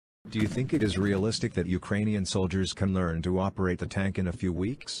Do you think it is realistic that Ukrainian soldiers can learn to operate the tank in a few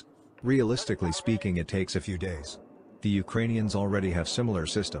weeks? Realistically speaking, it takes a few days. The Ukrainians already have similar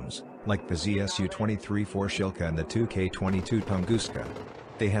systems, like the ZSU-23 Forshilka and the 2K-22 Tunguska.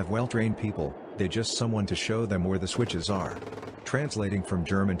 They have well-trained people, they just someone to show them where the switches are. Translating from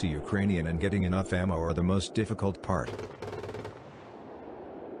German to Ukrainian and getting enough ammo are the most difficult part.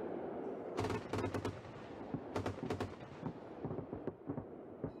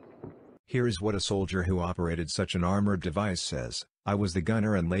 Here is what a soldier who operated such an armored device says: "I was the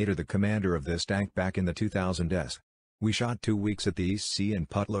gunner and later the commander of this tank back in the 2000s. We shot 2 weeks at the East Sea in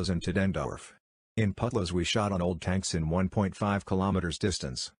Putlos and Tiddendorf. In Putlos we shot on old tanks in 1.5 kilometers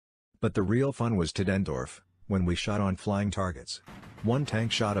distance. But the real fun was Tiddendorf, when we shot on flying targets. One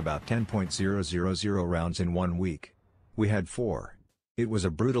tank shot about 10.000 rounds in 1 week. We had 4. It was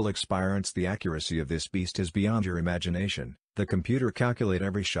a brutal experience. The accuracy of this beast is beyond your imagination. The computer calculated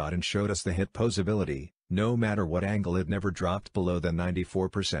every shot and showed us the hit posability. No matter what angle, it never dropped below the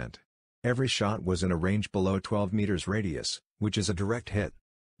 94%. Every shot was in a range below 12 meters radius, which is a direct hit.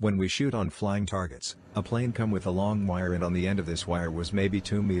 When we shoot on flying targets, a plane come with a long wire, and on the end of this wire was maybe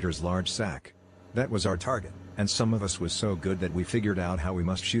 2 meters large sack. That was our target, and some of us was so good that we figured out how we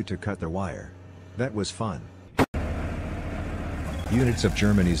must shoot to cut the wire. That was fun." Units of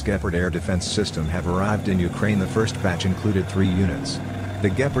Germany's Gepard air defense system have arrived in Ukraine. The first batch included 3 units. The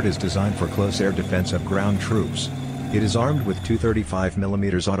Gepard is designed for close air defense of ground troops. It is armed with 2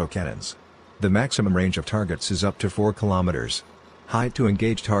 35mm autocannons. The maximum range of targets is up to 4 kilometers. Height to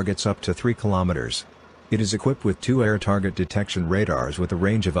engage targets up to 3 kilometers. It is equipped with 2 air target detection radars with a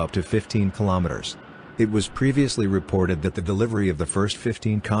range of up to 15 kilometers. It was previously reported that the delivery of the first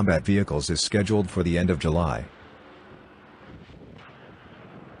 15 combat vehicles is scheduled for the end of July.